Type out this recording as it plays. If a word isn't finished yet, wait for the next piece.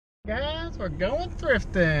Guys, we're going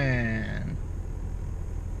thrifting.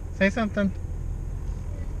 Say something.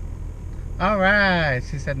 Alright,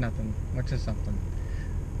 she said nothing, which is something.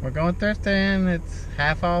 We're going thrifting. It's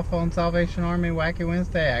half off on Salvation Army Wacky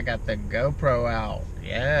Wednesday. I got the GoPro out.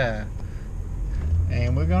 Yeah.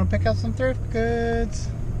 And we're going to pick up some thrift goods.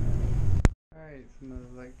 Alright, some of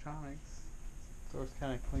the electronics. Store's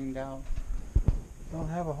kind of cleaned out. Don't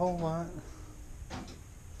have a whole lot.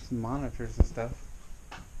 Some monitors and stuff.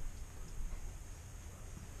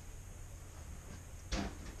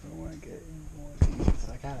 I want to get one of these.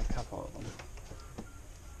 I got a couple of them.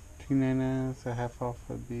 $2.99, so half off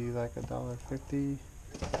would be like $1.50.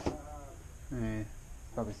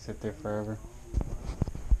 Probably sit there forever.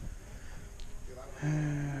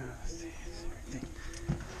 Let's see, everything.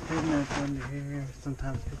 There's notes under here.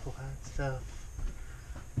 Sometimes people hide stuff.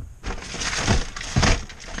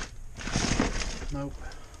 Nope.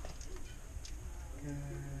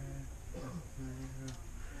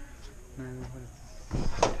 No, what is this?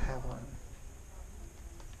 Tablet.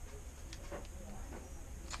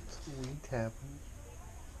 It's a Wii tablet.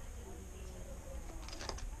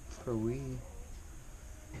 For Wii.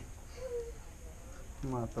 I'm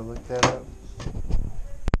gonna have to look that up.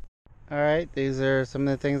 Alright, these are some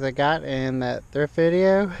of the things I got in that thrift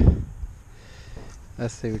video.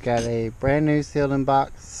 Let's see, we got a brand new sealed in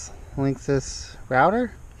box Linksys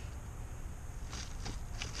router.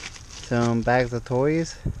 Some bags of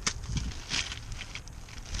toys.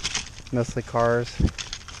 Mostly cars.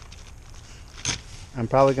 I'm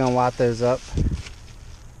probably going to lot those up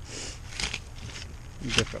in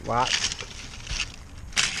different lots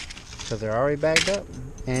because they're already bagged up.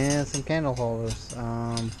 And some candle holders.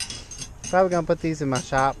 Probably going to put these in my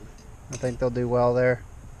shop. I think they'll do well there.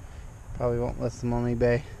 Probably won't list them on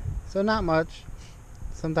eBay. So not much.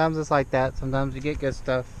 Sometimes it's like that. Sometimes you get good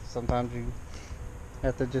stuff. Sometimes you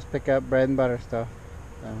have to just pick up bread and butter stuff.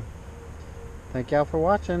 So, thank y'all for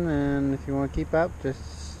watching, and if you want to keep up,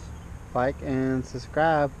 just like and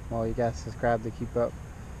subscribe. Well, you guys subscribe to keep up,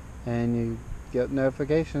 and you get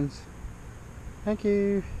notifications. Thank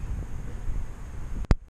you.